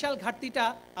 সেই বিশাল ঘাটতিটা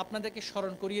আপনাদেরকে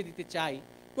স্মরণ করিয়ে দিতে চাই।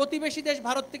 প্রতিবেশী দেশ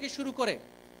ভারত থেকে শুরু করে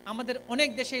আমাদের অনেক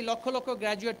দেশেই লক্ষ লক্ষ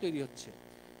গ্র্যাজুয়েট তৈরি হচ্ছে,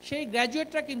 সেই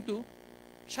গ্র্যাজুয়েটরা কিন্তু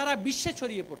সারা বিশ্বে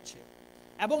ছড়িয়ে পড়ছে,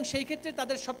 এবং সেই ক্ষেত্রে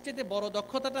তাদের সবচেয়ে বড়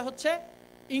দক্ষতাটা হচ্ছে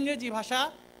ইংরেজি ভাষা।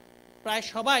 প্রায়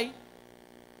সবাই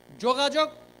যোগাযোগ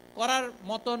করার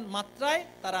মতন মাত্রায়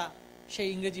তারা সেই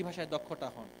ইংরেজি ভাষায় দক্ষতা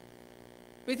হন।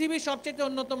 পৃথিবীর সবচেয়ে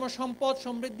অন্যতম সম্পদ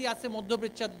সমৃদ্ধি আছে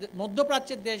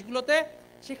মধ্যপ্রাচ্যের দেশগুলোতে,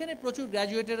 সেখানে প্রচুর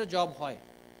গ্র্যাজুয়েটেরও জব হয়।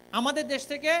 আমাদের দেশ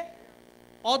থেকে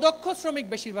অদক্ষ শ্রমিক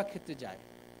বেশিরভাগ ক্ষেত্রে যায়।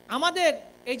 আমাদের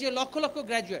এই যে lakh lakh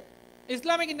graduate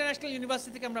Islamic international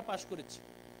university থেকে আমরা পাশ করেছি,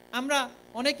 আমরা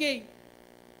অনেকেই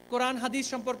কোরআন হাদিস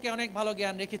সম্পর্কে অনেক ভালো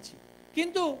জ্ঞান রেখেছি,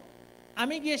 কিন্তু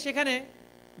আমি গিয়ে সেখানে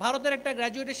ভারতের একটা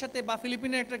গ্র্যাজুয়েটের সাথে বা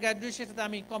ফিলিপিনের একটা গ্র্যাজুয়েটের সাথে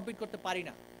আমি কম্পিট করতে পারি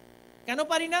না। কেন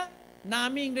পারি না? না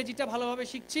আমি ইংরেজিটা ভালোভাবে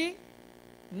শিখছি,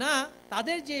 না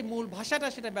তাদের যে মূল ভাষাটা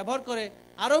সেটা ব্যবহার করে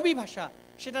আরবি ভাষা,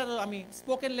 সেটা আমি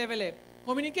স্পোকেন লেভেলে,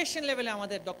 কমিউনিকেশন লেভেলে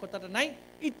আমাদের দক্ষতাটা নাই,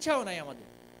 ইচ্ছাও নাই আমাদের।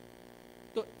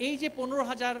 তো এই যে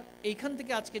 15,000 এইখান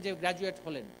থেকে আজকে যে গ্র্যাজুয়েট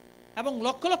হলেন, এবং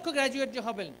লক্ষ লক্ষ গ্র্যাজুয়েট যে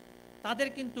হবেন তাদের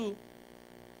কিন্তু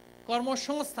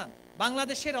কর্মসংস্থান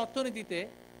বাংলাদেশের অর্থনীতিতে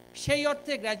সেই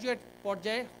অর্থে গ্র্যাজুয়েট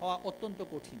পর্যায়ে হওয়া অত্যন্ত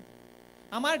কঠিন।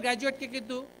 আমার গ্র্যাজুয়েটকে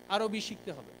কিন্তু আরবি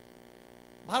শিখতে হবে।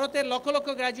 ভারতের লক্ষ লক্ষ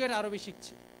গ্র্যাজুয়েট আরবি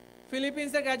শিখছে,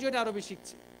 ফিলিপিন্সের গ্র্যাজুয়েট আরবি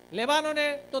শিখছে, লেবাননে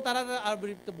তো তারা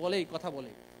আরবি তো বলেই কথা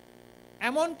বলে,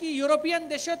 এমনকি ইউরোপিয়ান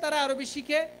দেশেও তারা আরবি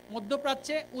শিখে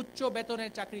মধ্যপ্রাচ্যে উচ্চ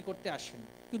বেতনের চাকরি করতে আসেন।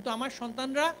 কিন্তু আমার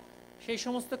সন্তানরা সেই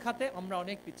সমস্ত খাতে আমরা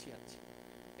অনেক পিছিয়ে আছি।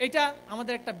 এটা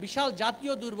আমাদের একটা বিশাল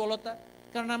জাতীয় দুর্বলতা,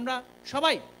 কারণ আমরা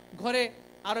সবাই ঘরে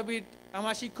আরবির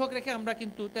আমার শিক্ষক রেখে আমরা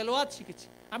কিন্তু তেলাওয়াত শিখেছি,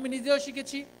 আমি নিজেও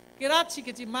শিখেছি, কেরাত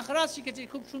শিখেছি, মাখরাজ শিখেছি,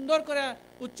 খুব সুন্দর করে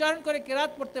উচ্চারণ করে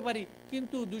কেরাত পড়তে পারি,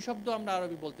 কিন্তু দুই শব্দ আমরা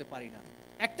আরবি বলতে পারি না।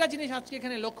 একটা জিনিস আজকে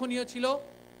এখানে লক্ষণীয় ছিল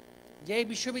যে এই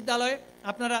বিশ্ববিদ্যালয়ে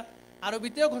আপনারা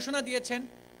আরবিতেও ঘোষণা দিয়েছেন,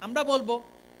 আমরা বলবো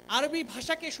আরবি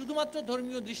ভাষাকে শুধুমাত্র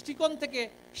ধর্মীয় দৃষ্টিকোণ থেকে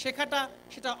শেখাটা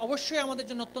সেটা অবশ্যই আমাদের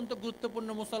জন্য অত্যন্ত গুরুত্বপূর্ণ,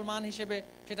 মুসলমান হিসেবে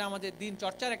সেটা আমাদের দিন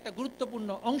চর্চার একটা গুরুত্বপূর্ণ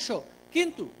অংশ,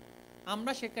 কিন্তু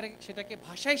আমরা সেটাকে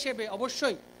ভাষা হিসেবে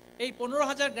অবশ্যই এই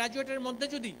 15,000 গ্র্যাজুয়েটের মধ্যে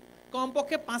যদি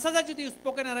কমপক্ষে 5,000 যদি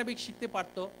স্পোকেন আরবিক শিখতে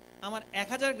পারত, আমার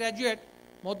 1,000 গ্র্যাজুয়েট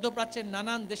মধ্যপ্রাচ্যের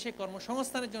নানান দেশে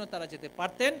কর্মসংস্থানের জন্য তারা যেতে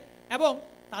পারতেন এবং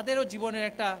তাদেরও জীবনের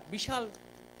একটা বিশাল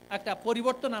একটা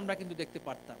পরিবর্তন আমরা কিন্তু দেখতে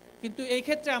পারতাম। কিন্তু এই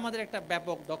ক্ষেত্রে আমাদের একটা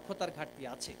ব্যাপক দক্ষতার ঘাটতি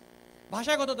আছে,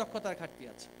 ভাষাগত দক্ষতার ঘাটতি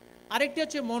আছে। আরেকটি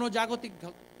হচ্ছে মনোজাগতিক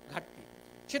ঘাটতি,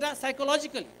 সেটা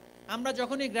সাইকোলজিক্যালি আমরা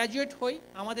যখনই গ্র্যাজুয়েট হই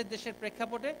আমাদের দেশের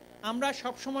প্রেক্ষাপটে আমরা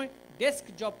সবসময় ডেস্ক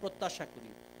জব প্রত্যাশা করি,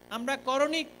 আমরা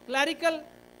করণিক ক্লারিক্যাল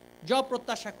জব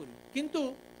প্রত্যাশা করি, কিন্তু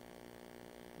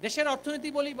দেশের অর্থনীতি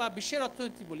বলি বা বিশ্বের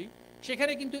অর্থনীতি বলি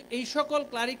সেখানে কিন্তু এই সকল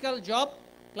ক্লারিক্যাল জব,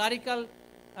 ক্লারিক্যাল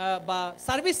বা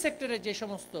সার্ভিস সেক্টরে যে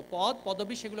সমস্ত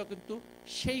পদবি সেগুলো কিন্তু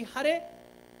সেই হারে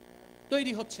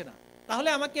তৈরি হচ্ছে না। তাহলে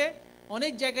আমাকে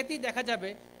অনেক জায়গাতেই দেখা যাবে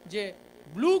যে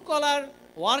ব্লু কলার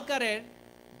ওয়ার্কারের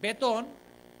বেতন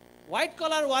হোয়াইট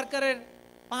কলার ওয়ার্কারের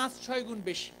 5-6 গুণ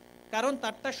বেশি, কারণ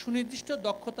তারটা সুনির্দিষ্ট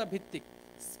দক্ষতা ভিত্তিক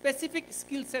স্পেসিফিক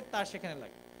স্কিল সেট তার সেখানে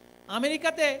লাগে।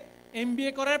 আমেরিকাতে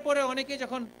MBA করার পরে অনেকে,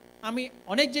 যখন আমি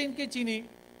অনেক জনকে চিনি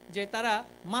যে তারা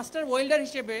মাস্টার ওয়েল্ডার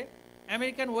হিসেবে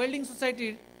আমেরিকান ওয়েল্ডিং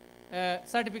সোসাইটির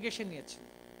সার্টিফিকেশন নিয়েছে,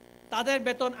 তাদের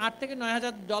বেতন $8,000 থেকে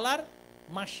 $9,000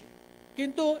 মাসে,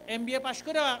 কিন্তু MBA পাশ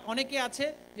করে অনেকে আছে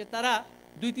যে তারা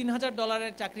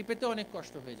 $2,000-3,000 চাকরি পেতে অনেক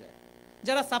কষ্ট হয়ে যায়।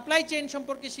 যারা সাপ্লাই চেইন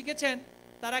সম্পর্কে শিখেছেন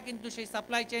তারা কিন্তু সেই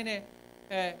সাপ্লাই চেইনে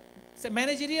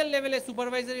ম্যানেজারিয়াল লেভেলে,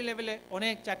 সুপারভাইজারি লেভেলে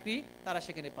অনেক চাকরি তারা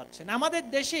সেখানে পাচ্ছেন। আমাদের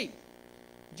দেশেই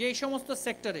যে সমস্ত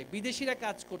সেক্টরে বিদেশিরা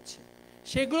কাজ করছে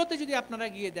সেগুলোতে যদি আপনারা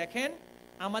গিয়ে দেখেন,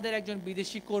 আমাদের একজন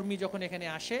বিদেশি কর্মী যখন এখানে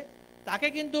আসে তাকে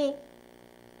কিন্তু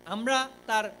আমরা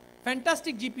তার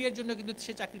ফ্যান্টাস্টিক জিপিএর জন্য কিন্তু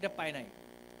সে চাকরিটা পায় নাই।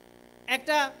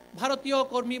 একটা ভারতীয়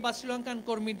কর্মী বা শ্রীলঙ্কান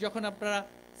কর্মীর যখন আপনারা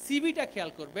সিভিটা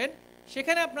খেয়াল করবেন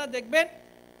সেখানে আপনারা দেখবেন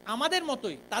আমাদের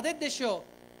মতোই তাদের দেশেও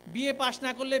বিএ পাশ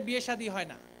না করলে বিয়ে শাদী হয়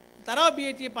না, তারাও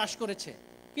বিএ পাশ করেছে,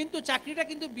 কিন্তু চাকরিটা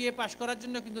কিন্তু বিএ পাশ করার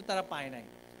জন্য কিন্তু তারা পায় নাই।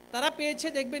 তারা পেয়েছে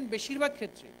দেখবেন বেশিরভাগ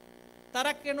ক্ষেত্রে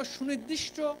তারা কেন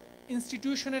সুনির্দিষ্ট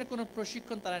ইনস্টিটিউশনের কোনো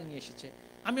প্রশিক্ষণ তারা নিয়ে এসেছে।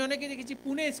 আমি অনেকে দেখেছি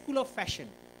পুনে স্কুল অফ ফ্যাশন,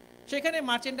 সেখানে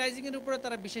মার্চেন্ডাইজিংয়ের উপরে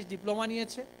তারা বিশেষ ডিপ্লোমা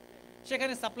নিয়েছে,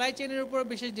 সেখানে সাপ্লাই চেইনের উপরে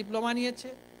বিশেষ ডিপ্লোমা নিয়েছে,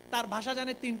 তার ভাষা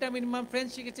জানে 3টা মিনিমাম, ফ্রেঞ্চ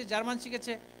শিখেছে, জার্মান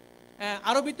শিখেছে,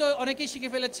 আরবি তো অনেকেই শিখে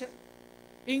ফেলেছে,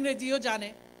 ইংরেজিও জানে।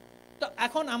 তো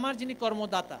এখন আমার যিনি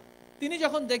কর্মদাতা তিনি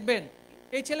যখন দেখবেন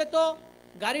এই ছেলে তো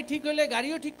গাড়ি ঠিক হলে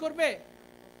গাড়িও ঠিক করবে,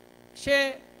 সে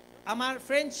আমার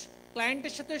ফ্রেঞ্চ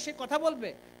ক্লায়েন্টের সাথে সে কথা বলবে,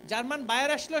 জার্মান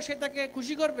বায়ার আসলেও সে তাকে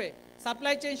খুশি করবে,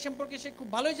 সাপ্লাই চেইন সম্পর্কে সে খুব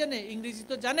ভালোই জানে, ইংরেজি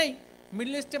তো জানেই,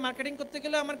 মিডল ইস্টে মার্কেটিং করতে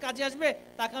গেলে আমার কাজে আসবে,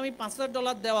 তাকে আমি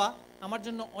 $5,000 দেওয়া আমার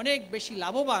জন্য অনেক বেশি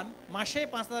লাভবান, মাসে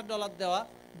 $5,000 দেওয়া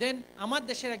দেন আমার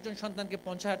দেশের একজন সন্তানকে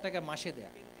 $50,000 মাসে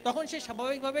দেয়া, তখন সে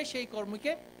স্বাভাবিকভাবে সেই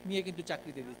কর্মীকে নিয়ে কিন্তু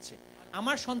চাকরি দিয়ে দিচ্ছে।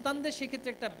 আমার সন্তানদের সেক্ষেত্রে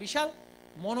একটা বিশাল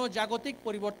মনোজাগতিক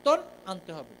পরিবর্তন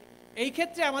আনতে হবে। এই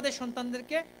ক্ষেত্রে আমাদের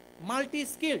সন্তানদেরকে মাল্টি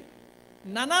স্কিল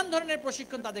নানান ধরনের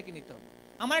প্রশিক্ষণ তাদেরকে নিতে হবে।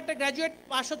 আমার একটা গ্র্যাজুয়েট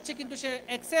পাস হচ্ছে কিন্তু সে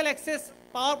Excel, access,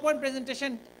 power point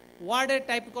presentation, ওয়ার্ডে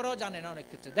টাইপ করাও জানে না, অনেক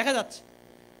ক্ষেত্রে দেখা যাচ্ছে।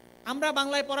 আমরা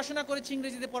বাংলায় পড়াশোনা করেছি,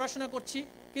 ইংরেজিতে পড়াশোনা করছি,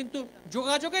 কিন্তু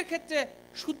যোগাযোগের ক্ষেত্রে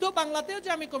শুদ্ধ বাংলাতেও যে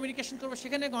আমি কমিউনিকেশন করবো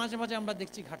সেখানে মাঝে মাঝে আমরা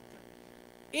দেখছি ঘাটতি।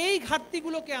 এই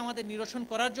ঘাটতিগুলোকে আমাদের নিরসন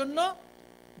করার জন্য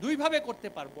দুইভাবে করতে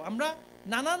পারবো আমরা।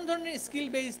 নানান ধরনের স্কিল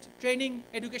বেসড ট্রেনিং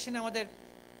এডুকেশনে আমাদের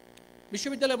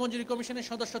বিশ্ববিদ্যালয় মঞ্জুরি কমিশনের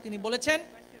সদস্য তিনি বলেছেন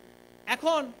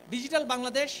এখন ডিজিটাল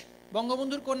বাংলাদেশ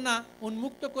বঙ্গবন্ধুর কন্যা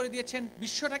উন্মুক্ত করে দিয়েছেন,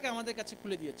 বিশ্বটাকে আমাদের কাছে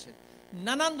খুলে দিয়েছেন।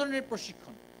 নানান ধরনের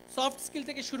প্রশিক্ষণ, সফট স্কিল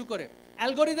থেকে শুরু করে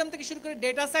অ্যালগোরিদম থেকে শুরু করে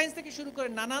ডেটা সায়েন্স থেকে শুরু করে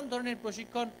নানান ধরনের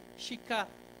প্রশিক্ষণ, শিক্ষা,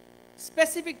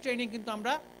 স্পেসিফিক ট্রেনিং কিন্তু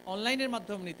আমরা অনলাইনের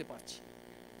মাধ্যমে নিতে পারছি।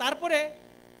 তারপরে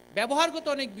ব্যবহারগত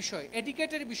অনেক বিষয়,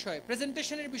 এটিকেটের বিষয়,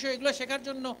 প্রেজেন্টেশনের বিষয়, এগুলো শেখার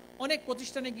জন্য অনেক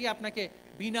প্রতিষ্ঠানে গিয়ে আপনাকে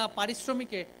বিনা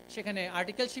পারিশ্রমিকে সেখানে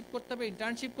আর্টিকেলশিপ করতে হবে,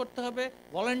 ইন্টার্নশিপ করতে হবে,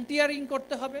 ভলান্টিয়ারিং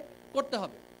করতে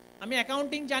হবে। আমি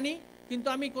অ্যাকাউন্টিং জানি, কিন্তু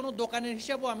আমি কোনো দোকানের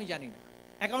হিসাবও আমি জানি না।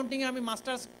 অ্যাকাউন্টিংয়ে আমি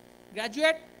মাস্টার্স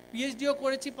গ্র্যাজুয়েট, পিএইচডিও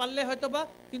করেছি পারলে হয়তো বা,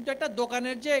 কিন্তু একটা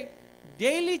দোকানের যে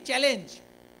daily challenge,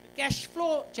 cash flow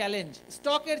challenge,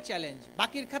 স্টকের চ্যালেঞ্জ,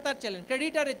 বাকির খাতার চ্যালেঞ্জ,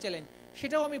 ক্রেডিটারের চ্যালেঞ্জ,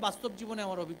 সেটাও আমি বাস্তব জীবনে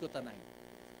আমার অভিজ্ঞতা নাই।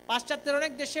 পাশ্চাত্যের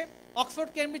অনেক দেশে অক্সফোর্ড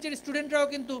কেমব্রিজের স্টুডেন্টরাও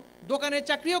কিন্তু দোকানের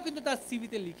চাকরিও কিন্তু তার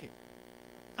সিভিতে লিখে,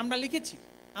 আমরা লিখেছি।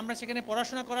 আমরা সেখানে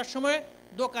পড়াশোনা করার সময়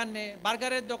দোকানে,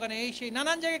 বার্গারের দোকানে, এই সেই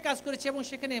নানান জায়গায় কাজ করেছি, এবং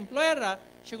সেখানে এমপ্লয়াররা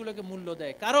সেগুলোকে মূল্য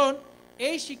দেয়, কারণ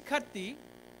এই শিক্ষার্থী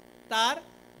তার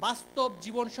বাস্তব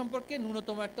জীবন সম্পর্কে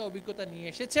ন্যূনতম একটা অভিজ্ঞতা নিয়ে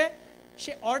এসেছে।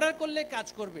 সে অর্ডার করলে কাজ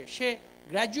করবে, সে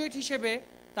গ্র্যাজুয়েট হিসেবে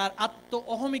তার আত্ম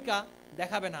অহমিকা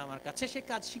দেখাবে না আমার কাছে, সে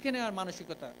কাজ শিখে নেওয়ার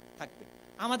মানসিকতা থাকবে।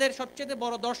 আমাদের সবচেয়ে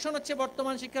বড় দর্শন হচ্ছে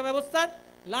বর্তমান শিক্ষা ব্যবস্থার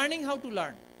লার্নিং হাউ টু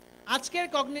লার্ন।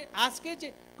 আজকে যে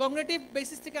কগনিটিভ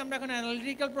বেসিস থেকে আমরা এখন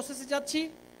অ্যানালিটিক্যাল প্রসেসে যাচ্ছি।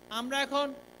 আমরা এখন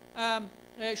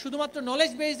শুধুমাত্র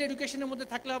নলেজ বেসড এডুকেশনের মধ্যে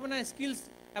থাকলে হবে না, স্কিলস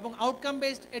এবং আউটকাম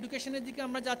বেসড এডুকেশনের দিকে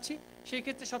আমরা যাচ্ছি। সেই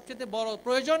ক্ষেত্রে সবচেয়ে বড়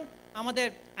প্রয়োজন আমাদের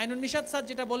আইনুন নিশাত স্যার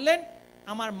যেটা বললেন,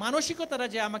 আমার মানসিকতাটা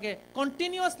যে আমাকে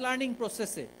কন্টিনিউয়াস লার্নিং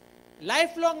প্রসেসে,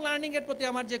 লাইফ লং লার্নিংয়ের প্রতি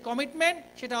আমার যে কমিটমেন্ট,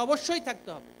 সেটা অবশ্যই থাকতে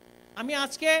হবে। আমি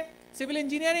আজকে সিভিল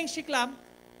ইঞ্জিনিয়ারিং শিখলাম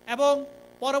এবং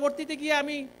পরবর্তীতে গিয়ে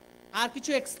আমি আর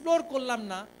কিছু এক্সপ্লোর করলাম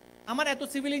না, আমার এত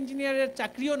সিভিল ইঞ্জিনিয়ারের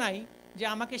চাকরিও নাই যে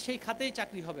আমাকে সেই খাতেই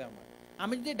চাকরি হবে আমার।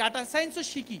 আমি যদি ডাটা সায়েন্সও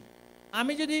শিখি,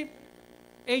 আমি যদি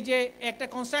এই যে একটা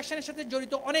কনস্ট্রাকশনের সাথে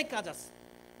জড়িত অনেক কাজ আছে,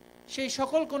 সেই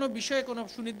সকল কোনো বিষয়ে কোনো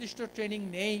সুনির্দিষ্ট ট্রেনিং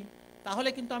নেই, তাহলে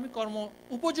কিন্তু আমি কর্ম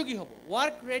উপযোগী হব।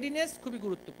 ওয়ার্ক রেডিনেস খুবই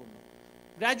গুরুত্বপূর্ণ।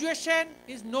 Graduation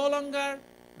is no longer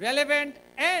relevant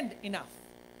and enough.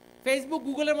 Facebook,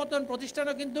 গুগলের মতন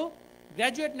প্রতিষ্ঠানও কিন্তু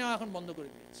গ্র্যাজুয়েট নেওয়া এখন বন্ধ করে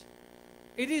দিয়েছে।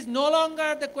 It is no longer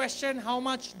the question how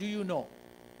much do you know.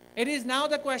 It is now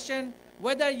the question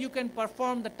whether you can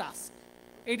perform the task.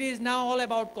 It is now all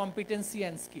about competency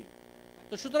and skill.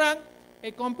 তো সুতরাং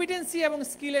এই competency এবং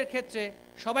স্কিলের ক্ষেত্রে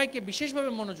সবাইকে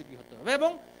বিশেষভাবে মনোযোগী হতে হবে,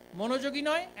 এবং মনোযোগী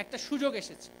নয়, একটা সুযোগ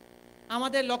এসেছে।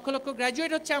 আমাদের লক্ষ লক্ষ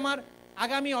গ্র্যাজুয়েট হচ্ছে আমার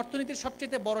আগামী অর্থনীতির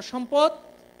সবচেয়ে বড় সম্পদ।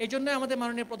 এই জন্য আমাদের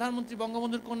মাননীয় প্রধানমন্ত্রী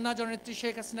বঙ্গবন্ধুর কন্যা জননেত্রী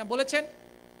শেখ হাসিনা বলেছেন,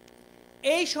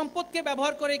 এই সম্পদকে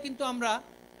ব্যবহার করে কিন্তু আমরা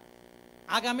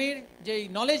আগামীর যেই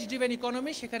নলেজ ড্রিভেন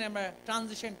ইকোনমি, সেখানে আমরা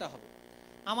ট্রানজিশনটা হবে।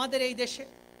 আমাদের এই দেশে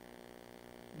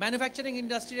ম্যানুফ্যাকচারিং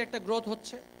ইন্ডাস্ট্রির একটা গ্রোথ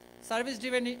হচ্ছে, সার্ভিস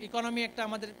ড্রিভেন ইকোনমি একটা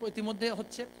আমাদের ইতিমধ্যে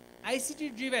হচ্ছে, আইসিটি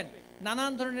ড্রিভেন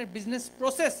নানান ধরনের বিজনেস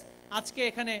প্রসেস আজকে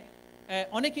এখানে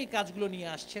অনেকেই কাজগুলো নিয়ে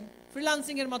আসছেন,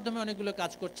 ফ্রিল্যান্সিংয়ের মাধ্যমে অনেকগুলো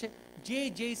কাজ করছে।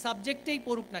 যেই সাবজেক্টেই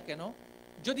পড়ুক না কেন,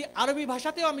 যদি আরবি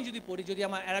ভাষাতেও আমি যদি পড়ি, যদি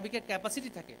আমার অ্যারাবিকের ক্যাপাসিটি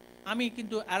থাকে, আমি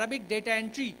কিন্তু অ্যারাবিক ডেটা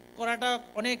এন্ট্রি করাটা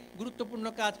অনেক গুরুত্বপূর্ণ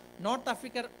কাজ। নর্থ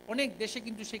আফ্রিকার অনেক দেশে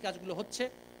কিন্তু সেই কাজগুলো হচ্ছে,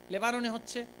 লেবাননে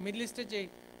হচ্ছে, মিডল ইস্টের যে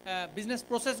বিজনেস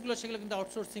প্রসেসগুলো সেগুলো কিন্তু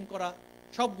আউটসোর্সিং করা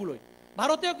সবগুলোই।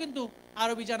 ভারতেও কিন্তু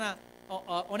আরবি জানা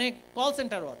অনেক কল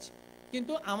সেন্টারও আছে,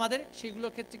 কিন্তু আমাদের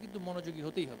সেগুলোর ক্ষেত্রে কিন্তু মনোযোগী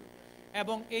হতেই হবে।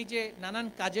 এবং এই যে নানান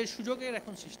কাজের সুযোগের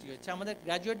এখন সৃষ্টি হয়েছে, আমাদের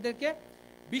গ্র্যাজুয়েটদেরকে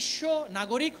বিশ্ব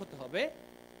নাগরিক হতে হবে।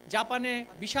 জাপানে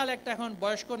বিশাল একটা এখন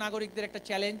বয়স্ক নাগরিকদের একটা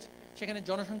চ্যালেঞ্জ, সেখানে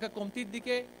জনসংখ্যা কমতির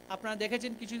দিকে আপনারা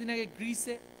দেখেছেন কিছুদিন আগে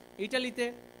গ্রিসে, ইটালিতে,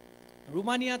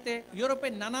 রোমানিয়াতে,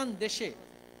 ইউরোপের নানান দেশে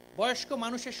বয়স্ক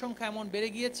মানুষের সংখ্যা এমন বেড়ে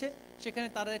গিয়েছে, সেখানে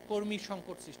তাদের কর্মীর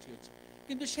সংকট সৃষ্টি হচ্ছে।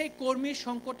 কিন্তু সেই কর্মীর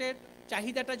সংকটের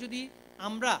চাহিদাটা যদি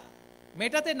আমরা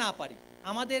মেটাতে না পারি,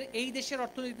 আমাদের এই দেশের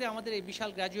অর্থনীতিতে আমাদের এই বিশাল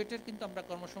গ্র্যাজুয়েটের কিন্তু আমরা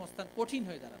কর্মসংস্থান কঠিন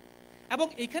হয়ে দাঁড়াবে। এবং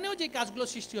এখানেও যে কাজগুলো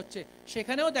সৃষ্টি হচ্ছে,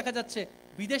 সেখানেও দেখা যাচ্ছে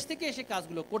বিদেশ থেকে এসে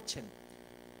কাজগুলো করছেন।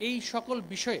 এই সকল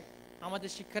বিষয়ে আমাদের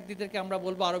শিক্ষার্থীদেরকে আমরা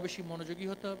বলবো আরও বেশি মনোযোগী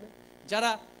হতে হবে।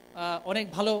 যারা অনেক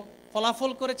ভালো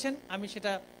ফলাফল করেছেন, আমি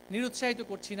সেটা নিরুৎসাহিত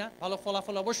করছি না, ভালো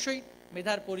ফলাফল অবশ্যই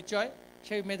মেধার পরিচয়,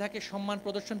 সেই মেধাকে সম্মান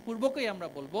প্রদর্শন পূর্বকই আমরা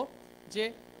বলবো যে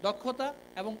দক্ষতা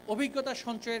এবং অভিজ্ঞতা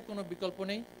সঞ্চয়ের কোনো বিকল্প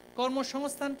নেই।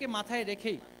 কর্মসংস্থানকে মাথায়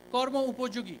রেখেই কর্ম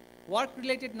উপযোগী ওয়ার্ক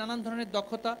রিলেটেড নানান ধরনের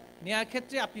দক্ষতা নেওয়ার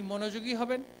ক্ষেত্রে আপনি মনোযোগী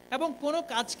হবেন, এবং কোনো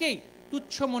কাজকেই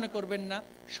তুচ্ছ মনে করবেন না।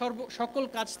 সকল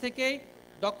কাজ থেকেই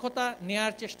দক্ষতা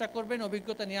নেওয়ার চেষ্টা করবেন,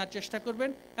 অভিজ্ঞতা নেওয়ার চেষ্টা করবেন,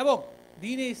 এবং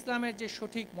দ্বীনে ইসলামের যে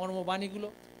সঠিক মর্মবাণীগুলো,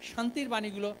 শান্তির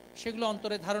বাণীগুলো, সেগুলো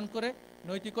অন্তরে ধারণ করে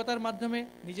নৈতিকতার মাধ্যমে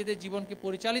নিজেদের জীবনকে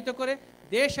পরিচালিত করে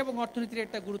দেশ এবং অর্থনীতির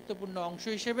একটা গুরুত্বপূর্ণ অংশ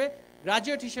হিসেবে,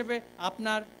 গ্রাজুয়েট হিসেবে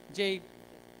আপনার যেই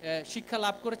শিক্ষা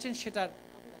লাভ করেছেন সেটার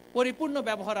পরিপূর্ণ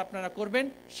ব্যবহার আপনারা করবেন,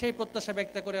 সেই প্রত্যাশা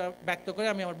ব্যক্ত করে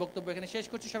আমি আমার বক্তব্য এখানে শেষ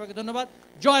করছি। সবাইকে ধন্যবাদ।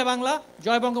 জয় বাংলা,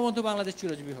 জয় বঙ্গবন্ধু, বাংলাদেশ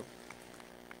চিরজীবী হোক।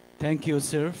 Thank you,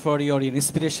 sir, for your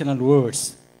inspirational words.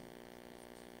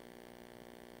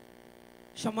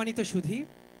 সম্মানিত সুধী,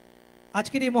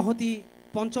 আজকের এই মহতি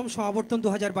পঞ্চম সমাবর্তন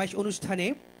 2022 অনুষ্ঠানে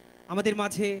আমাদের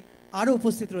মাঝে আরও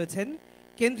উপস্থিত রয়েছেন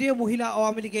কেন্দ্রীয় মহিলা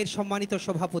আওয়ামী লীগের সম্মানিত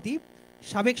সভাপতি,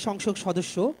 সাবেক সংসদ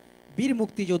সদস্য, বীর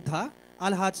মুক্তিযোদ্ধা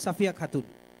আলহাজ সাফিয়া খাতুন।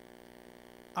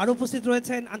 আরও উপস্থিত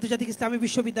রয়েছেন আন্তর্জাতিক ইসলামী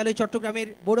বিশ্ববিদ্যালয় চট্টগ্রামের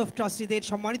বোর্ড অফ ট্রাস্টিদের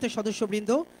সম্মানিত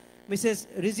সদস্যবৃন্দ, Mrs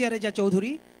Rizia Reza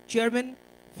Chowdhury, chairman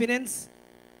finance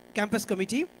campus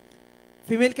committee,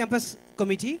 female campus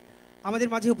committee. আমাদের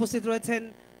মাঝে উপস্থিত রয়েছেন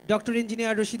doctor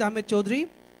engineer Rashid Ahmed Chowdhury,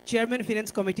 chairman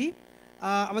finance committee.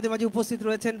 আমাদের মাঝে উপস্থিত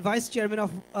রয়েছেন vice chairman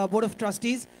of board of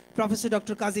trustees professor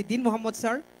doctor Kazi Din Mohammad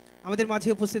sir. আমাদের মাঝে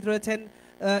উপস্থিত রয়েছেন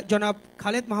জনাব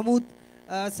খালেদ মাহমুদ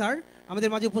স্যার। আমাদের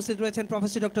মাঝে উপস্থিত রয়েছেন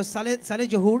প্রফেসর ডক্টর সালে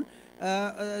জহুর,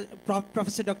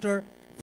 প্রফেসর ডক্টর